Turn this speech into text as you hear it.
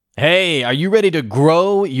Hey, are you ready to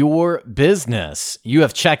grow your business? You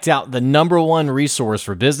have checked out the number one resource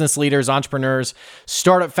for business leaders, entrepreneurs,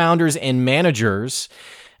 startup founders, and managers.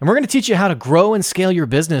 And we're going to teach you how to grow and scale your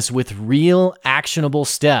business with real actionable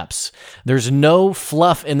steps. There's no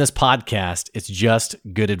fluff in this podcast. It's just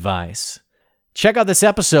good advice. Check out this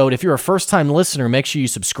episode. If you're a first-time listener, make sure you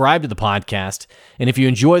subscribe to the podcast. And if you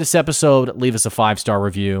enjoy this episode, leave us a 5-star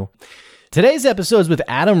review. Today's episode is with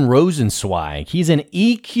Adam Rosenzweig. He's an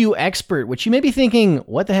EQ expert, which you may be thinking,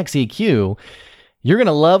 what the heck's EQ? You're going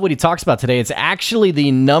to love what he talks about today. It's actually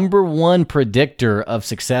the number one predictor of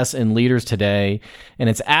success in leaders today, and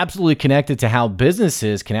it's absolutely connected to how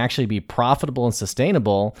businesses can actually be profitable and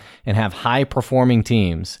sustainable and have high-performing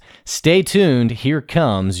teams. Stay tuned. Here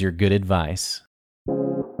comes your good advice.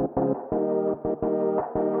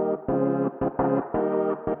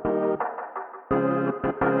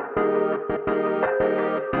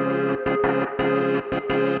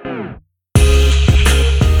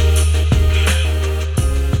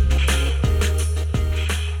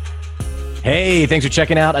 Hey, thanks for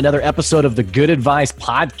checking out another episode of the Good Advice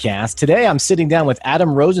Podcast. Today, I'm sitting down with Adam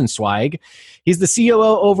Rosenzweig. He's the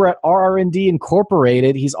COO over at RR&D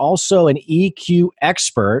Incorporated. He's also an EQ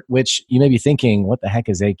expert, which you may be thinking, what the heck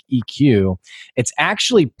is EQ? It's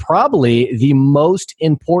actually probably the most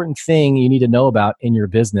important thing you need to know about in your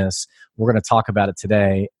business. We're going to talk about it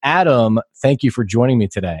today. Adam, thank you for joining me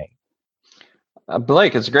today.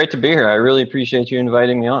 Blake, it's great to be here. I really appreciate you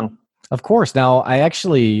inviting me on. Of course. Now,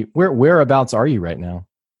 whereabouts are you right now?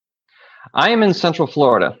 I am in Central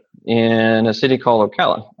Florida in a city called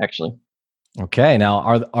Ocala, actually. Okay.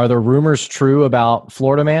 Now, are the rumors true about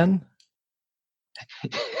Florida Man?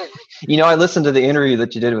 I listened to the interview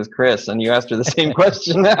that you did with Chris, and you asked her the same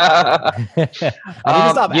question. I need to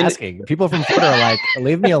stop asking. People from Florida are like,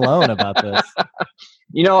 leave me alone about this.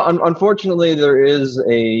 Unfortunately, there is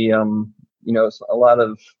a lot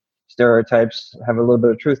of stereotypes have a little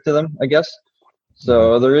bit of truth to them, I guess.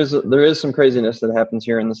 So there is some craziness that happens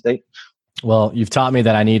here in the state. Well, you've taught me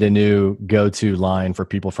that I need a new go-to line for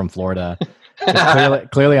people from Florida.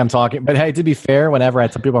 Clearly I'm talking, but hey, to be fair, whenever I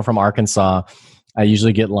tell people from Arkansas, I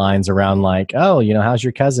usually get lines around like, oh, how's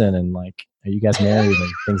your cousin? And like, are you guys married? And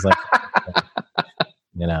things like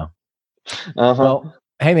that. Well,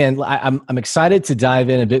 hey man, I'm excited to dive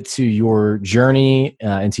in a bit to your journey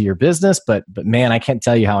into your business, but man, I can't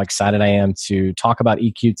tell you how excited I am to talk about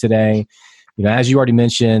EQ today. As you already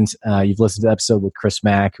mentioned, you've listened to the episode with Chris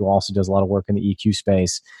Mack, who also does a lot of work in the EQ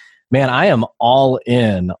space. Man, I am all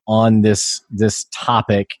in on this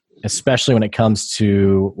topic, especially when it comes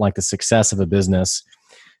to like the success of a business.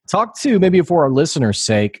 Talk to, maybe for our listeners'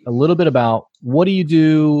 sake, a little bit about what do you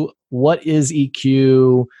do? What is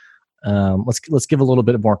EQ? Let's give a little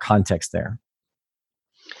bit more context there.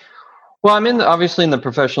 Well, I'm obviously in the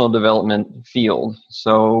professional development field,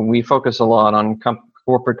 so we focus a lot on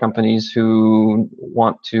corporate companies who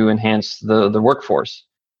want to enhance the workforce,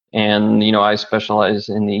 and I specialize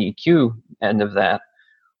in the EQ end of that,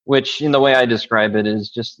 which in the way I describe it is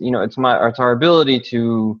just it's our ability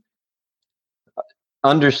to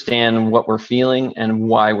understand what we're feeling and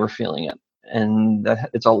why we're feeling it. And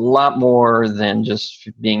it's a lot more than just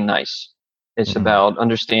being nice. It's about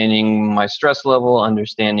understanding my stress level,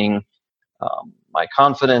 understanding my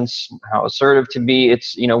confidence, how assertive to be.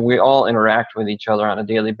 It's, we all interact with each other on a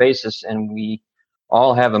daily basis, and we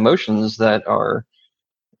all have emotions that are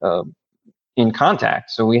in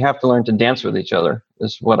contact. So we have to learn to dance with each other,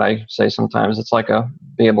 is what I say sometimes. It's like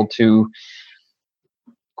be able to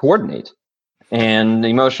coordinate. And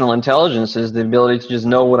emotional intelligence is the ability to just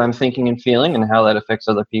know what I'm thinking and feeling and how that affects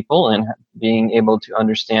other people, and being able to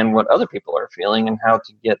understand what other people are feeling and how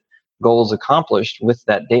to get goals accomplished with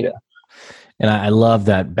that data. And I love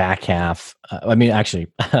that back half. I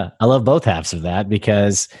love both halves of that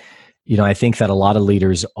because, I think that a lot of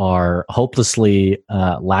leaders are hopelessly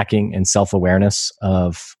lacking in self-awareness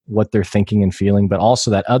of what they're thinking and feeling, but also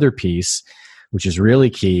that other piece, which is really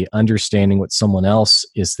key, understanding what someone else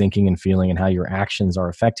is thinking and feeling and how your actions are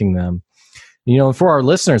affecting them. For our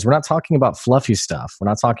listeners, we're not talking about fluffy stuff. We're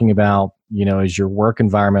not talking about, is your work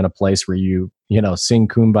environment a place where you sing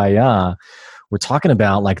Kumbaya? We're talking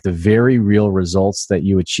about like the very real results that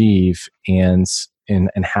you achieve and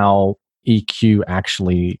how EQ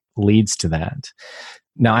actually leads to that.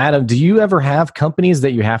 Now, Adam, do you ever have companies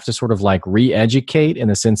that you have to sort of like re-educate in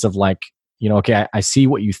the sense of like, okay, I see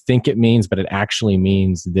what you think it means, but it actually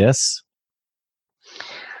means this?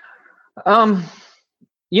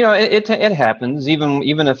 It happens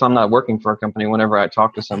even if I'm not working for a company. Whenever I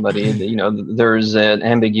talk to somebody, there's an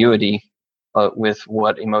ambiguity with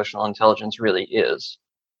what emotional intelligence really is.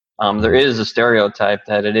 There is a stereotype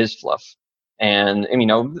that it is fluff, and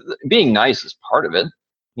being nice is part of it.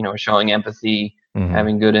 Showing empathy,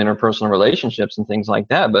 having good interpersonal relationships, and things like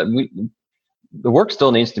that. But the work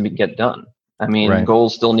still needs to get done. I mean, Right.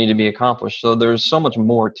 goals still need to be accomplished. So there's so much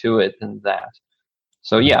more to it than that.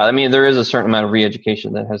 So yeah, I mean, there is a certain amount of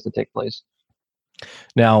re-education that has to take place.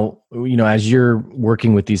 Now, as you're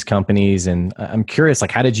working with these companies, and I'm curious,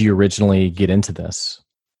 like, how did you originally get into this?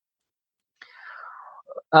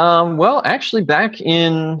 Well, actually, back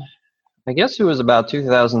in, I guess it was about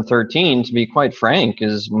 2013, to be quite frank,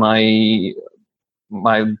 is my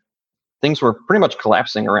things were pretty much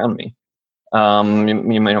collapsing around me.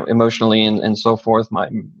 Emotionally and so forth. My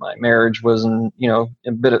marriage was in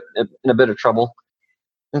a bit of trouble,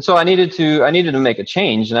 and so I needed to make a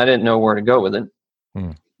change, and I didn't know where to go with it.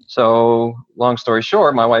 So, long story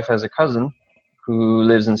short, my wife has a cousin who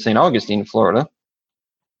lives in St. Augustine, Florida,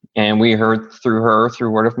 and we heard through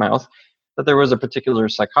word of mouth that there was a particular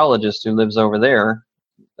psychologist who lives over there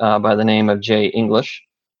by the name of Jay English.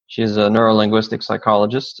 She's a neurolinguistic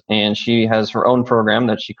psychologist, and she has her own program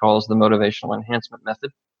that she calls the Motivational Enhancement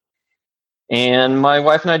Method. And my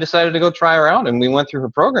wife and I decided to go try her out, and we went through her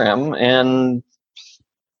program. And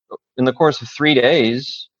in the course of 3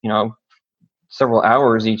 days, several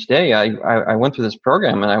hours each day, I went through this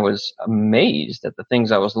program, and I was amazed at the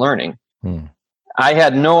things I was learning. I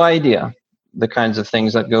had no idea the kinds of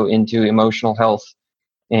things that go into emotional health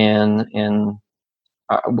and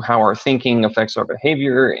how our thinking affects our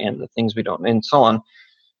behavior and the things we don't, and so on.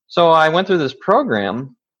 So I went through this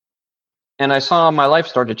program, and I saw my life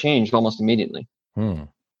start to change almost immediately.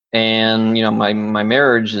 And my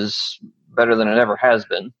marriage is better than it ever has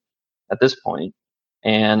been at this point,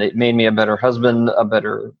 and it made me a better husband, a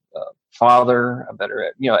better father, a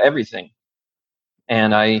better everything.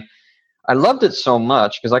 And I loved it so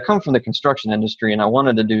much because I come from the construction industry, and I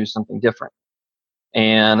wanted to do something different.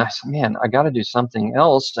 And I said, man, I got to do something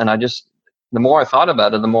else. And the more I thought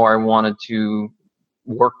about it, the more I wanted to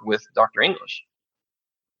work with Dr. English.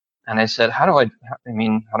 And I said, how do I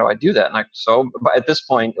do that? And so at this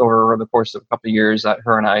point, over the course of a couple of years,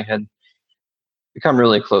 her and I had become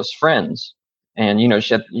really close friends. And,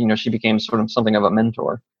 she became sort of something of a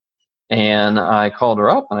mentor. And I called her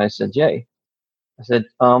up and I said, Jay,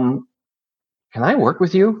 can I work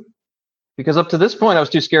with you? Because up to this point, I was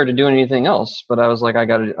too scared to do anything else. But I was like, I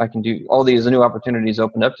can do all these new opportunities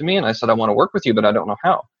opened up to me. And I said, I want to work with you, but I don't know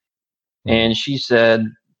how. And she said,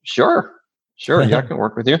 sure, yeah, I can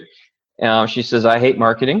work with you. She says, I hate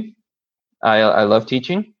marketing. I love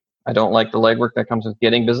teaching. I don't like the legwork that comes with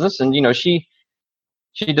getting business. And, she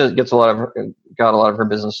got a lot of her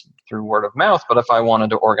business through word of mouth. But if I wanted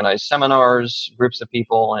to organize seminars, groups of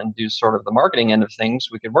people, and do sort of the marketing end of things,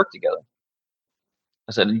 we could work together.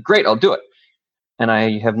 I said, great, I'll do it. And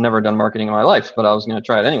I have never done marketing in my life, but I was going to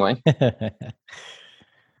try it anyway.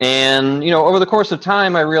 And, over the course of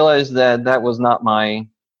time, I realized that was not my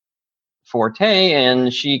forte.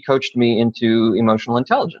 And she coached me into emotional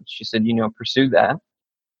intelligence. She said, pursue that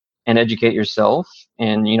and educate yourself.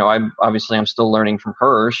 And, I'm still learning from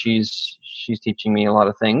her. She's teaching me a lot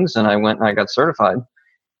of things. And I went and I got certified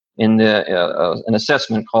in an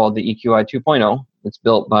assessment called the EQI 2.0. It's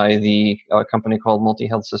built by the company called Multi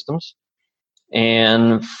Health Systems.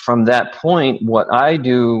 And from that point, what I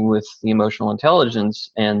do with the emotional intelligence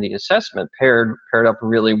and the assessment paired up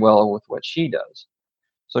really well with what she does.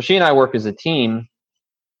 So she and I work as a team.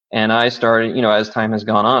 And I started, as time has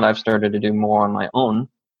gone on, I've started to do more on my own.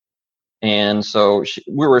 And so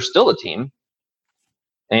we were still a team.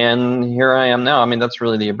 And here I am now. I mean, that's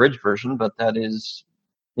really the abridged version, but that is,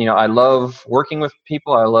 I love working with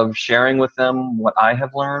people. I love sharing with them what I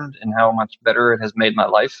have learned and how much better it has made my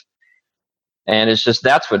life. And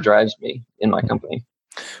that's what drives me in my company.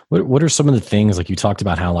 What are some of the things, like you talked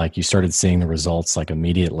about how like you started seeing the results like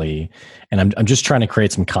immediately, and I'm just trying to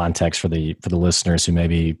create some context for the listeners who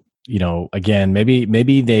maybe, again,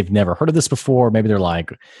 maybe they've never heard of this before. Maybe they're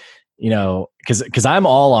like, because I'm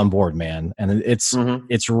all on board, man. And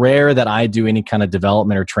it's rare that I do any kind of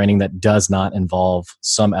development or training that does not involve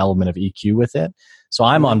some element of EQ with it. So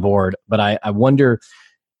I'm on board, but I wonder,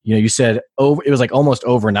 you said it was like almost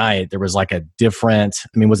overnight. There was like a different,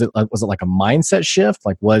 was it like a mindset shift?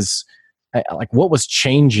 Like what was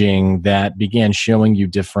changing that began showing you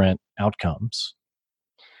different outcomes?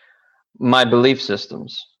 My belief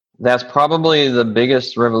systems. That's probably the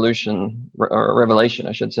biggest revelation,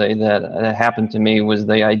 I should say, that happened to me was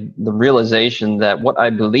the realization that what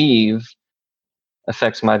I believe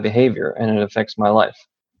affects my behavior and it affects my life.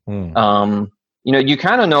 you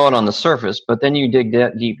kind of know it on the surface, but then you dig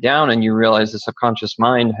deep down and you realize the subconscious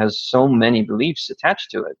mind has so many beliefs attached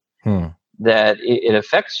to it that it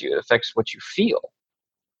affects you. It affects what you feel.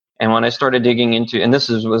 And when I started digging into, and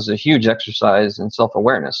was a huge exercise in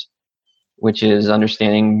self-awareness, which is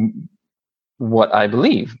understanding what I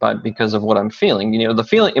believe, but because of what I'm feeling.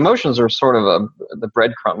 Emotions are sort of the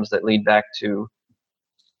breadcrumbs that lead back to,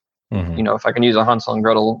 if I can use a Hansel and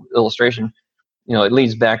Gretel illustration, it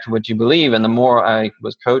leads back to what you believe. And the more I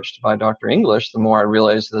was coached by Dr. English, the more I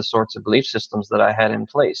realized the sorts of belief systems that I had in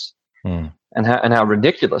place and how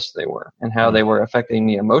ridiculous they were and how they were affecting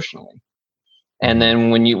me emotionally. And then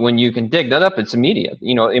when you can dig that up, it's immediate.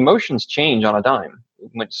 Emotions change on a dime.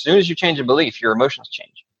 As soon as you change a belief, your emotions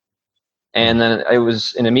change. And then it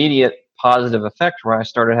was an immediate positive effect where I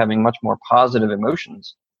started having much more positive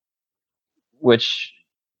emotions, which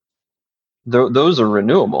those are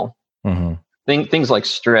renewable. Things like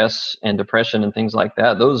stress and depression and things like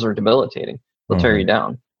that, those are debilitating. They'll tear you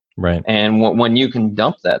down. Right. And when you can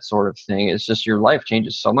dump that sort of thing, it's just your life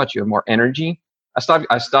changes so much. You have more energy. I stopped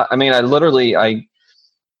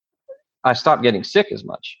getting sick as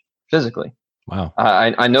much physically. Wow.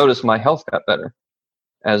 I noticed my health got better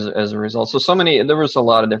as a result. There was a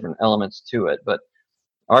lot of different elements to it, but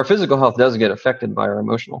our physical health does get affected by our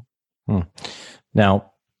emotional.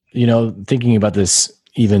 Now, thinking about this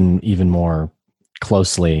even more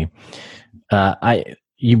closely,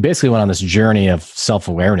 you basically went on this journey of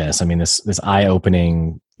self-awareness. I mean, this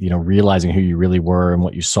eye-opening, realizing who you really were and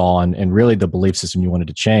what you saw and really the belief system you wanted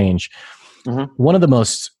to change. One of the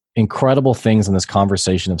most incredible things in this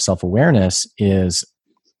conversation of self-awareness is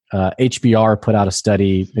HBR put out a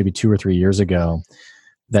study maybe 2 or 3 years ago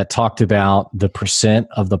that talked about the percent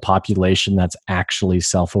of the population that's actually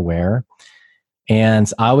self-aware.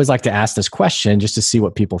 And I always like to ask this question just to see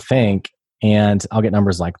what people think. And I'll get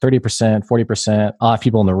numbers like 30%, 40%. I'll have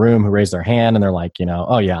people in the room who raise their hand and they're like,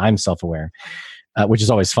 oh yeah, I'm self-aware, which is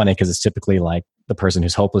always funny because it's typically like the person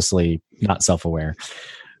who's hopelessly not self-aware.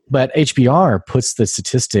 But HBR puts the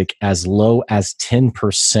statistic as low as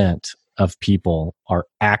 10% of people are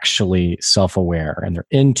actually self-aware and they're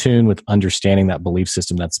in tune with understanding that belief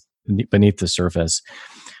system that's beneath the surface.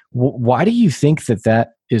 Why do you think that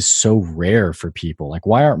is so rare for people? Like,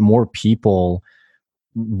 why aren't more people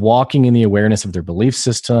walking in the awareness of their belief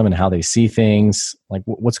system and how they see things? Like,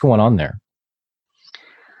 what's going on there?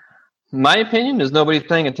 My opinion is nobody's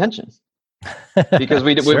paying attention because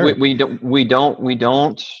we don't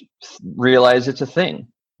realize it's a thing.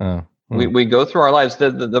 We go through our lives.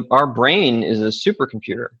 Our brain is a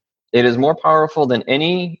supercomputer. It is more powerful than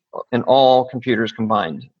any and all computers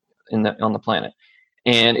combined on the planet,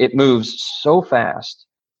 and it moves so fast.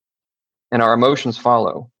 And our emotions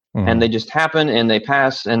follow, and they just happen and they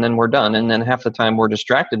pass, and then we're done. And then half the time we're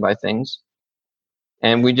distracted by things,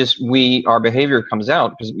 and our behavior comes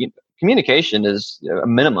out because communication is a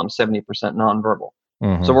minimum 70% nonverbal.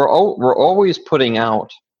 So we're always putting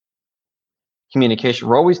out communication.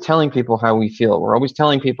 We're always telling people how we feel. We're always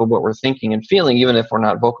telling people what we're thinking and feeling, even if we're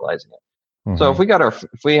not vocalizing it. So if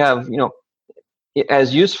we have,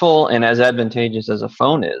 as useful and as advantageous as a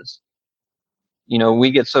phone is,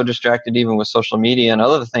 we get so distracted even with social media and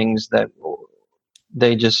other things that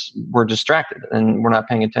we're distracted and we're not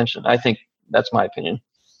paying attention. I think that's my opinion.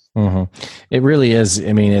 It really is.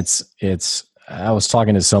 I mean, I was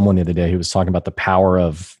talking to someone the other day who was talking about the power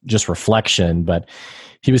of just reflection, but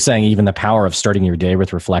he was saying even the power of starting your day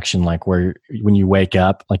with reflection, like when you wake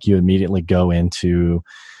up, like you immediately go into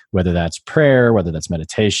whether that's prayer, whether that's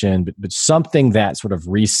meditation, but something that sort of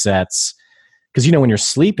resets. Because, when you're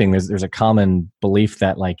sleeping, there's a common belief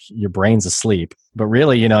that like your brain's asleep, but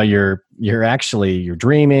really, you're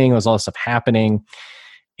dreaming. There's all this stuff happening.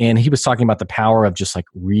 And he was talking about the power of just like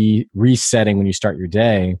resetting when you start your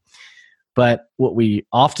day. But what we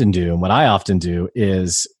often do, and what I often do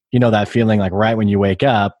is, that feeling like right when you wake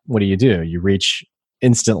up, what do? You reach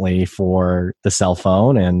instantly for the cell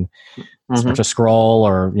phone and start to scroll,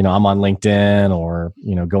 or, I'm on LinkedIn or,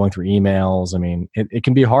 going through emails. I mean, it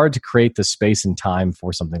can be hard to create the space and time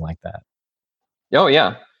for something like that. Oh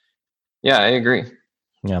yeah. Yeah, I agree.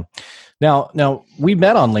 Yeah. Now we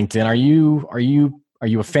met on LinkedIn. Are you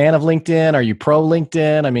a fan of LinkedIn? Are you pro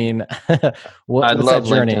LinkedIn? I mean, what's that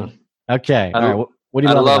journey? LinkedIn. Okay. All right. What do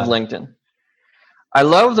you love about LinkedIn? LinkedIn. I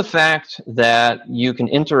love the fact that you can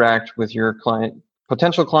interact with your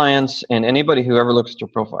potential clients and anybody who ever looks at your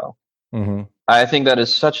profile. I think that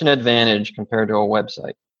is such an advantage compared to a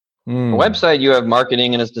website. A website, you have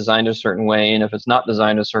marketing and it's designed a certain way, and if it's not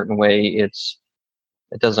designed a certain way, it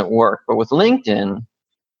doesn't work. But with LinkedIn,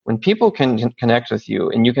 when people can connect with you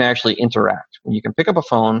and you can actually interact, when you can pick up a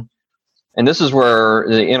phone And this is where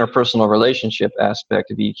the interpersonal relationship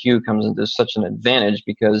aspect of EQ comes into such an advantage,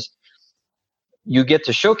 because you get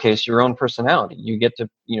to showcase your own personality. You get to,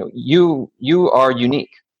 you are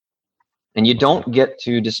unique, and you don't get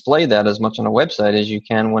to display that as much on a website as you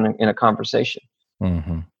can when in a conversation.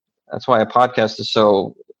 Mm-hmm. That's why a podcast is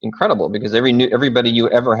so incredible, because everybody you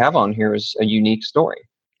ever have on here is a unique story,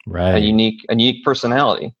 right? A unique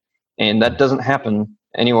personality, and that doesn't happen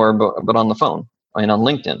anywhere but on the phone and on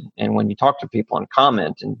LinkedIn, and when you talk to people and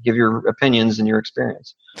comment and give your opinions and your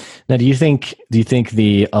experience. Now, do you think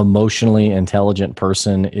the emotionally intelligent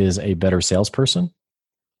person is a better salesperson?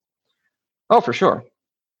 Oh, for sure.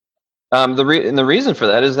 The reason for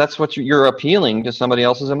that is that's what you're appealing to somebody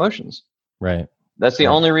else's emotions. Right. That's the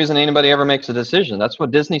only reason anybody ever makes a decision. That's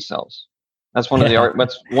what Disney sells. That's one of the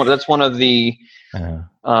that's one of the I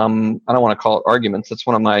don't want to call it arguments. That's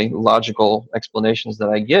one of my logical explanations that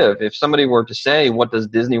I give. If somebody were to say, what does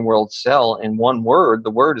Disney World sell, in one word,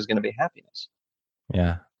 the word is going to be happiness.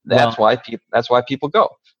 Yeah. That's why people go.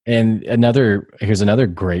 And here's another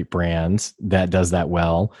great brand that does that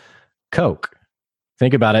well, Coke.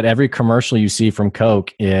 Think about it. Every commercial you see from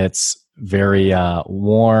Coke, it's very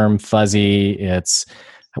warm, fuzzy. It's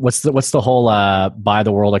what's the whole buy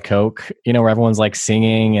the world a Coke, where everyone's like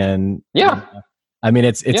singing and I mean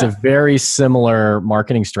it's a very similar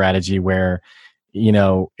marketing strategy where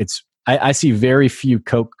it's I see very few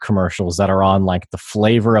Coke commercials that are on like the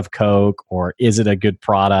flavor of Coke or is it a good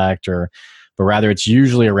product, but rather it's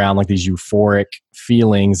usually around like these euphoric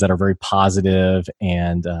feelings that are very positive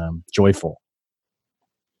and joyful.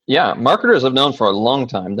 Yeah, marketers have known for a long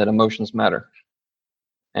time that emotions matter,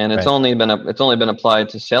 and it's only been applied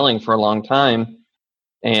to selling for a long time,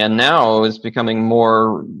 and now it's becoming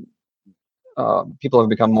more. People have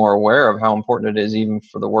become more aware of how important it is, even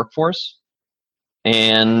for the workforce,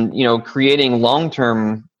 and creating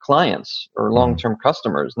long-term clients or long-term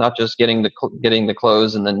customers, not just getting the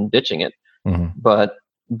close and then ditching it, but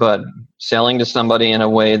selling to somebody in a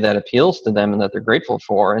way that appeals to them and that they're grateful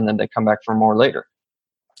for, and then they come back for more later.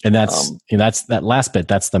 And that's that's that last bit.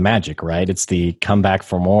 That's the magic, right? It's the come back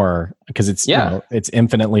for more, because it's it's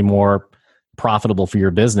infinitely more profitable for your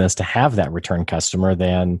business to have that return customer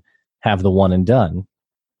than have the one and done.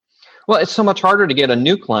 Well, it's so much harder to get a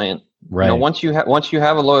new client. Right. Once you have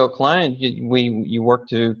a loyal client, you work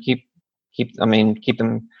to keep them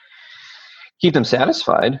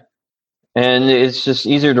satisfied, and it's just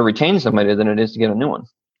easier to retain somebody than it is to get a new one.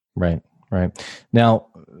 Right. Now,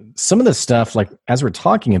 some of the stuff, like as we're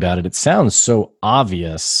talking about it, it sounds so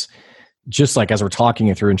obvious, just like as we're talking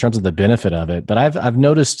it through in terms of the benefit of it. But I've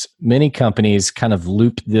noticed many companies kind of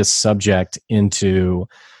loop this subject into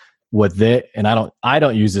and I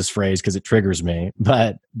don't use this phrase because it triggers me,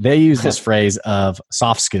 but they use this phrase of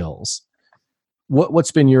soft skills.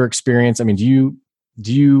 What's been your experience? I mean, do you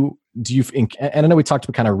and I know we talked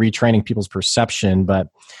about kind of retraining people's perception, but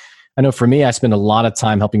I know for me, I spend a lot of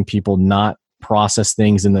time helping people not process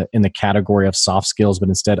things in the category of soft skills, but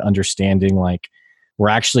instead understanding like we're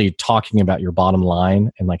actually talking about your bottom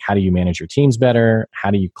line and like how do you manage your teams better?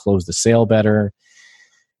 How do you close the sale better?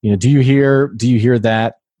 Do you hear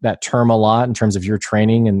that term a lot in terms of your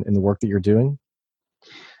training and the work that you're doing?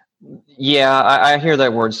 Yeah, I hear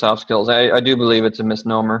that word soft skills. I do believe it's a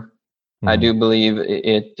misnomer. I do believe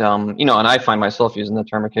it, and I find myself using the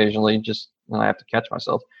term occasionally just when I have to catch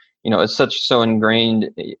myself. It's so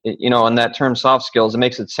ingrained, and that term soft skills, it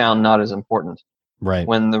makes it sound not as important. Right.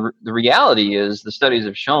 When the reality is, the studies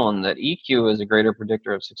have shown that EQ is a greater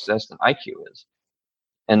predictor of success than IQ is.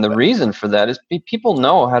 And the reason for that is people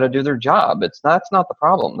know how to do their job. That's not the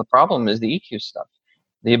problem. The problem is the EQ stuff.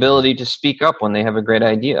 The ability to speak up when they have a great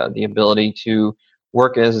idea, the ability to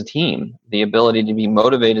work as a team, the ability to be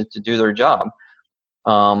motivated to do their job.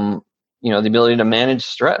 The ability to manage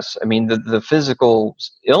stress. I mean, the physical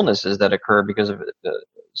illnesses that occur because of the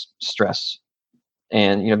stress,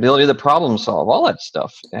 and ability to problem solve, all that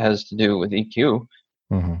stuff has to do with EQ.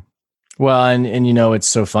 Mm-hmm. Well, and it's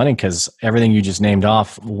so funny because everything you just named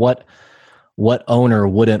off, what owner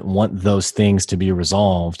wouldn't want those things to be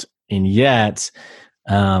resolved? And yet,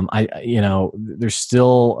 there's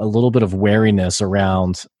still a little bit of wariness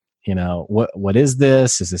around, what is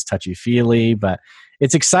this? Is this touchy feely? But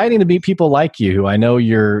it's exciting to meet people like you, who I know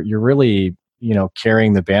you're really,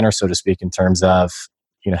 carrying the banner, so to speak, in terms of,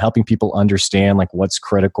 helping people understand like what's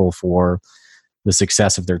critical for the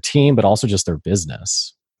success of their team, but also just their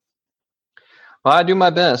business. Well, I do my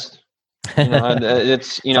best.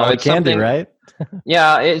 It's it's something, right?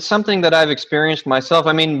 Yeah, it's something that I've experienced myself.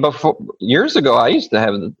 I mean, years ago, I used to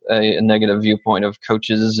have a negative viewpoint of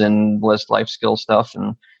coaches and less life skill stuff,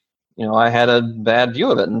 and I had a bad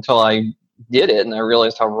view of it until I did it and I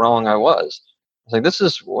realized how wrong I was. I was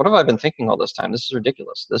like, what have I been thinking all this time? This is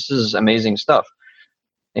ridiculous. This is amazing stuff.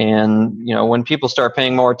 And, when people start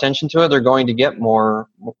paying more attention to it, they're going to get more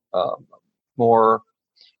profitability,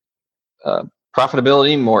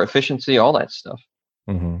 more efficiency, all that stuff.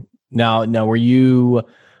 Mm-hmm. Now, were you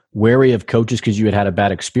wary of coaches because you had a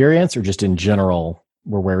bad experience, or just in general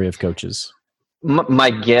were wary of coaches? My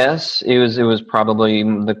guess, it was probably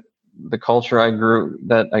the culture I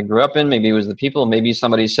grew up in. Maybe it was the people. Maybe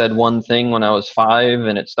somebody said one thing when I was 5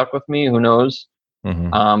 and it stuck with me. Who knows?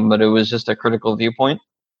 Mm-hmm. But it was just a critical viewpoint.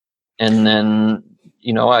 And then,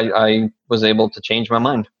 I was able to change my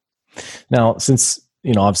mind. Now, since,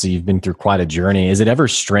 obviously you've been through quite a journey, is it ever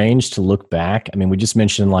strange to look back? I mean, we just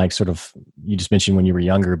mentioned you just mentioned when you were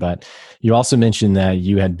younger, but you also mentioned that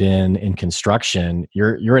you had been in construction.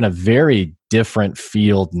 You're in a very different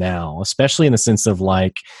field now, especially in the sense of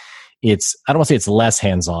I don't want to say it's less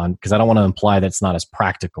hands-on, because I don't want to imply that it's not as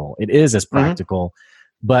practical. It is as practical. Mm-hmm.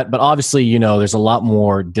 But obviously, there's a lot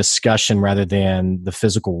more discussion rather than the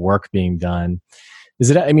physical work being done.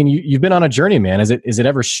 Is it? I mean, you've been on a journey, man. Is it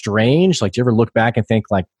ever strange? Do you ever look back and think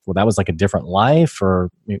well, that was a different life,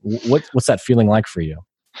 or what's that feeling like for you?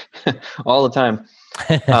 All the time.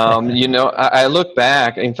 I look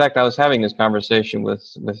back. In fact, I was having this conversation with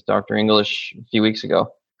Dr. English a few weeks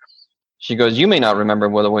ago. She goes, "You may not remember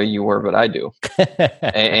the way you were, but I do."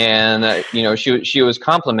 And she was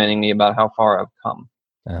complimenting me about how far I've come.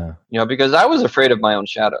 Uh-huh. Because I was afraid of my own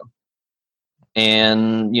shadow.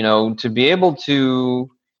 And, to be able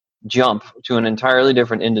to jump to an entirely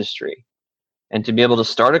different industry and to be able to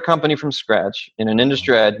start a company from scratch in an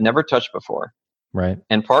industry I'd never touched before. Right.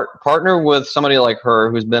 And partner with somebody like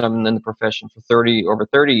her who's been in the profession for over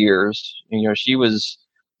 30 years. She was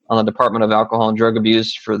on the Department of Alcohol and Drug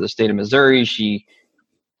Abuse for the state of Missouri. She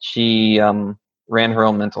ran her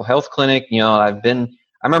own mental health clinic. I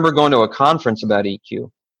remember going to a conference about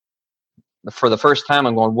EQ. For the first time,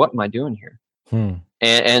 I'm going, what am I doing here?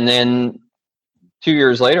 And then 2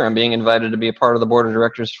 years later, I'm being invited to be a part of the board of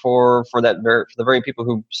directors for the very people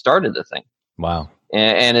who started the thing. Wow.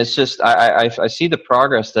 And it's just, I see the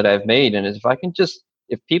progress that I've made. And if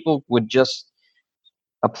people would just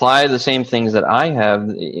apply the same things that I have,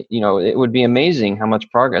 it would be amazing how much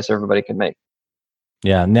progress everybody can make.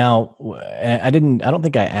 Yeah. Now, I don't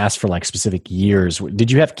think I asked for specific years.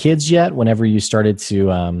 Did you have kids yet whenever you started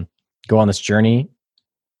to go on this journey?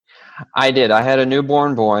 I did. I had a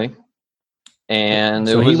newborn boy, and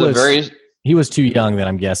so he was too young then,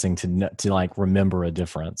 I'm guessing, to remember a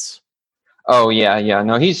difference. Oh yeah.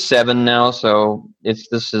 No, he's 7 now. So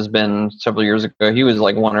this has been several years ago. He was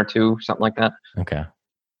 1 or 2, something like that.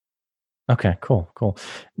 Okay, cool.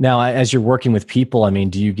 Now, as you're working with people, I mean,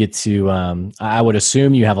 do you get to, I would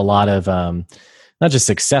assume you have a lot of, not just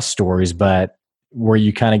success stories, but where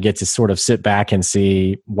you kind of get to sort of sit back and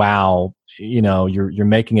see, wow, you're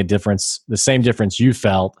making a difference, the same difference you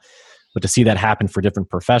felt, but to see that happen for different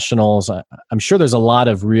professionals. I'm sure there's a lot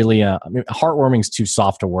of really, heartwarming is too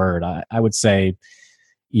soft a word. I would say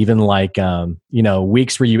even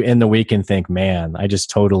weeks where you end the week and think, man,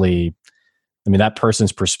 that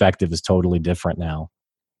person's perspective is totally different now.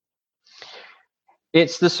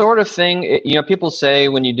 It's the sort of thing, people say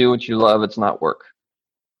when you do what you love, it's not work.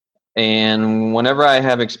 And whenever I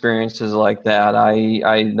have experiences like that,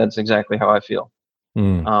 that's exactly how I feel.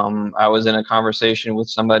 I was in a conversation with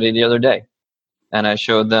somebody the other day, and I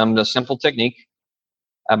showed them the simple technique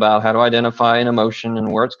about how to identify an emotion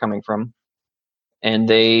and where it's coming from. And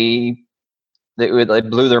they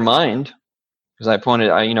blew their mind, because I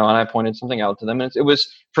pointed something out to them. And it was,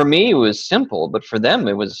 for me, it was simple, but for them,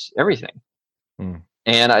 it was everything.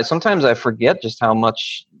 And sometimes I forget just how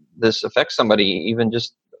much this affects somebody, even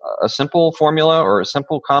just a simple formula or a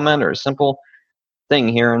simple comment or a simple thing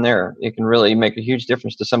here and there. It can really make a huge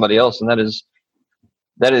difference to somebody else. And that is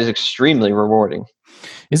extremely rewarding.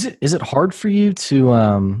 Is it hard for you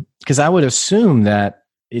to, because I would assume that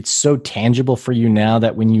it's so tangible for you now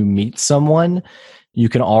that when you meet someone, you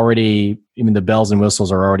can already, the bells and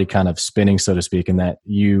whistles are already kind of spinning, so to speak, and that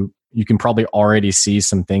you can probably already see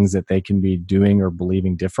some things that they can be doing or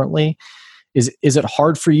believing differently. Is it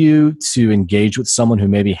hard for you to engage with someone who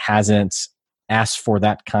maybe hasn't asked for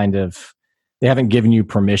that kind of, they haven't given you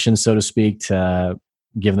permission, so to speak, to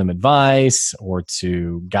give them advice or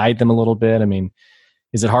to guide them a little bit?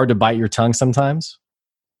 Is it hard to bite your tongue sometimes?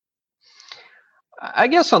 I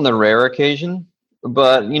guess on the rare occasion,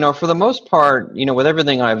 but for the most part, with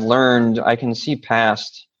everything I've learned, I can see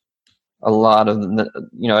past a lot of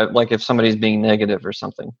if somebody's being negative or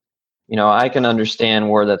something, I can understand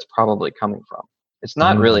where that's probably coming from. It's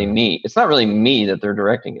not really me. It's not really me that they're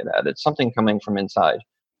directing it at. It's something coming from inside.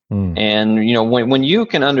 And when you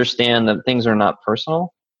can understand that things are not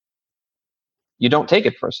personal, you don't take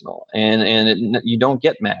it personal, and you don't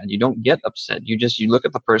get mad, you don't get upset. You look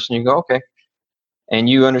at the person, you go, okay, and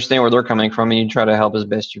you understand where they're coming from, and you try to help as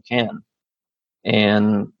best you can.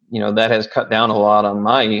 And that has cut down a lot on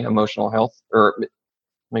my emotional health, or let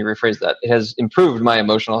me rephrase that. It has improved my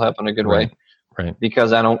emotional health in a good way. Right.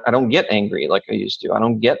 Because I don't get angry like I used to. I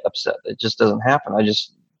don't get upset. It just doesn't happen.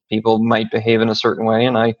 People might behave in a certain way,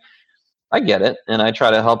 and I get it, and I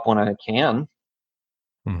try to help when I can.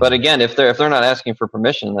 But again, if they're not asking for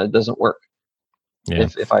permission, that doesn't work. Yeah.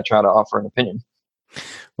 If I try to offer an opinion.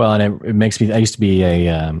 Well, and it makes me. I used to be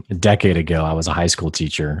a decade ago. I was a high school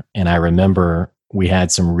teacher, and I remember we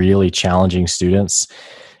had some really challenging students.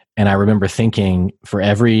 And I remember thinking, for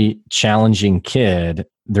every challenging kid,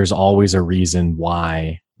 there's always a reason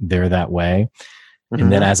why they're that way.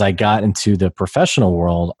 And then as I got into the professional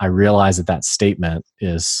world, I realized that statement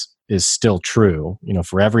is still true.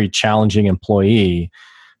 For every challenging employee,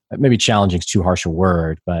 maybe challenging is too harsh a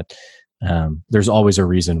word, but there's always a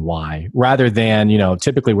reason why. Rather than,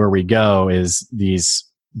 typically where we go is these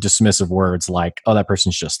dismissive words like, oh, that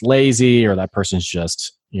person's just lazy, or that person's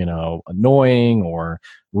just, annoying or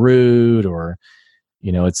rude, or,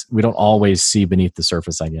 we don't always see beneath the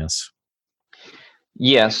surface, I guess.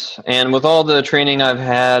 Yes. And with all the training I've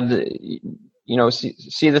had,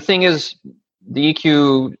 see the thing is the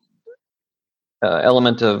EQ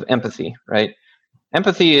element of empathy, right?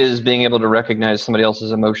 Empathy is being able to recognize somebody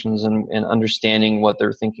else's emotions and understanding what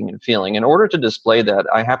they're thinking and feeling. In order to display that,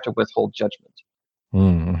 I have to withhold judgment.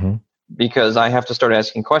 Because I have to start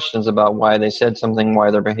asking questions about why they said something,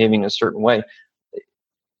 why they're behaving a certain way.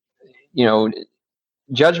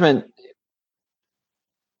 Judgment,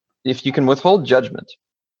 if you can withhold judgment,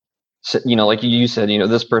 like you said,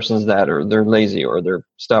 this person's that, or they're lazy, or they're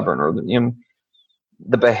stubborn, or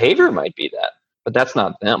the behavior might be that, but that's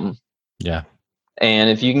not them. Yeah. And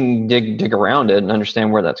if you can dig around it and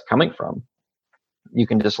understand where that's coming from, you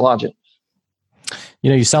can dislodge it.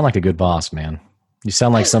 You sound like a good boss, man. You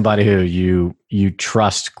sound like somebody who you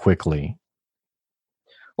trust quickly.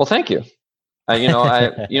 Well, thank you. It's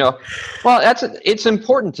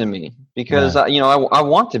important to me because I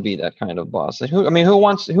want to be that kind of boss. Who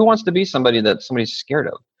wants to be somebody that somebody's scared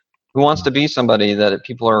of? Who wants to be somebody that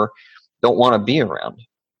people don't want to be around?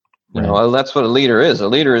 That's what a leader is. A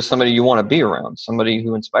leader is somebody you want to be around, somebody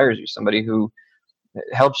who inspires you, somebody who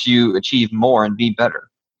helps you achieve more and be better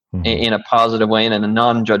in a positive way and in a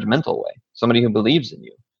non-judgmental way. Somebody who believes in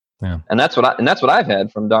you. Yeah. And that's what I've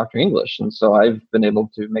had from Dr. English. And so I've been able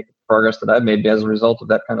to make the progress that I've made as a result of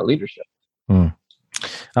that kind of leadership.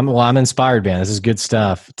 I'm inspired, man. This is good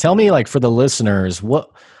stuff. Tell me, for the listeners, what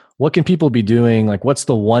can people be doing? What's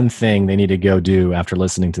the one thing they need to go do after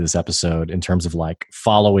listening to this episode in terms of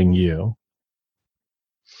following you?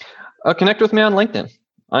 Connect with me on LinkedIn.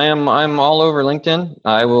 I'm all over LinkedIn.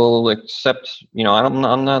 I will accept,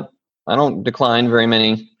 I don't decline very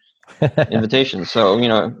many invitations. So,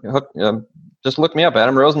 just look me up,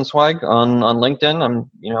 Adam Rosenzweig on LinkedIn.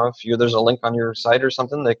 If there's a link on your site or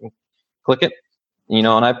something, they can click it, and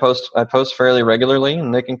I post fairly regularly,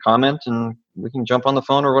 and they can comment, and we can jump on the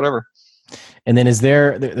phone or whatever. And then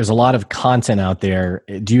there's a lot of content out there.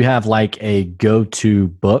 Do you have a go-to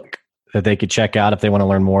book that they could check out if they want to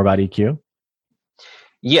learn more about EQ?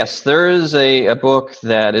 Yes, there is a book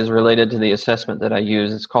that is related to the assessment that I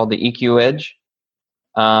use. It's called The EQ Edge.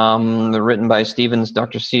 Written by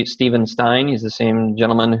Dr. Steven Stein. He's the same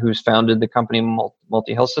gentleman who's founded the company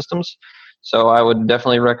Multi Health Systems. So I would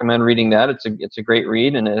definitely recommend reading that. It's a great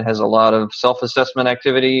read, and it has a lot of self-assessment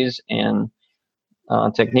activities and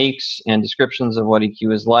techniques and descriptions of what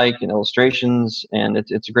EQ is like and illustrations, and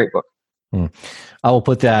it's a great book. I will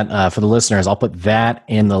put that for the listeners. I'll put that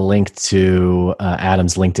in the link to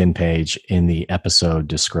Adam's LinkedIn page in the episode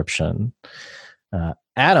description.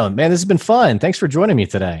 Adam, man, this has been fun. Thanks for joining me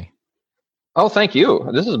today. Oh, thank you.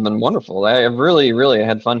 This has been wonderful. I have really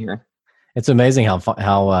had fun here. It's amazing how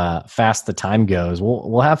fast the time goes.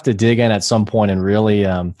 We'll have to dig in at some point and really,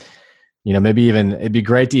 maybe even it'd be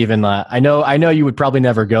great to even. I know you would probably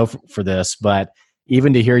never go for this, but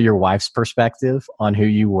even to hear your wife's perspective on who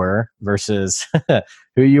you were versus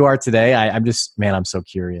who you are today, I'm so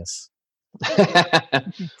curious.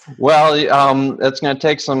 Well, it's going to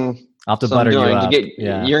take some. I'll have to butter you up.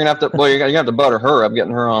 You're gonna have to. Well, you're gonna have to butter her up,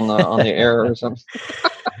 getting her on the air or something.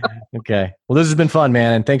 Okay. Well, this has been fun,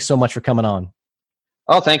 man, and thanks so much for coming on.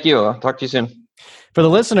 Oh, thank you. I'll talk to you soon. For the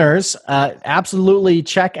listeners, absolutely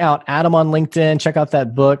check out Adam on LinkedIn. Check out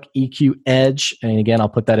that book, EQ Edge. And again, I'll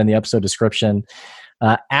put that in the episode description.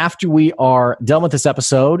 After we are done with this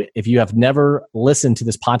episode, if you have never listened to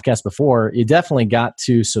this podcast before, you definitely got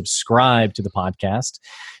to subscribe to the podcast.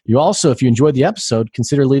 You also, if you enjoyed the episode,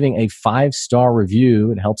 consider leaving a 5-star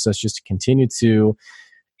review. It helps us just to continue to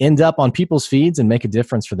end up on people's feeds and make a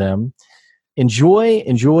difference for them. Enjoy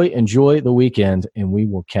the weekend, and we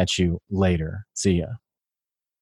will catch you later. See ya.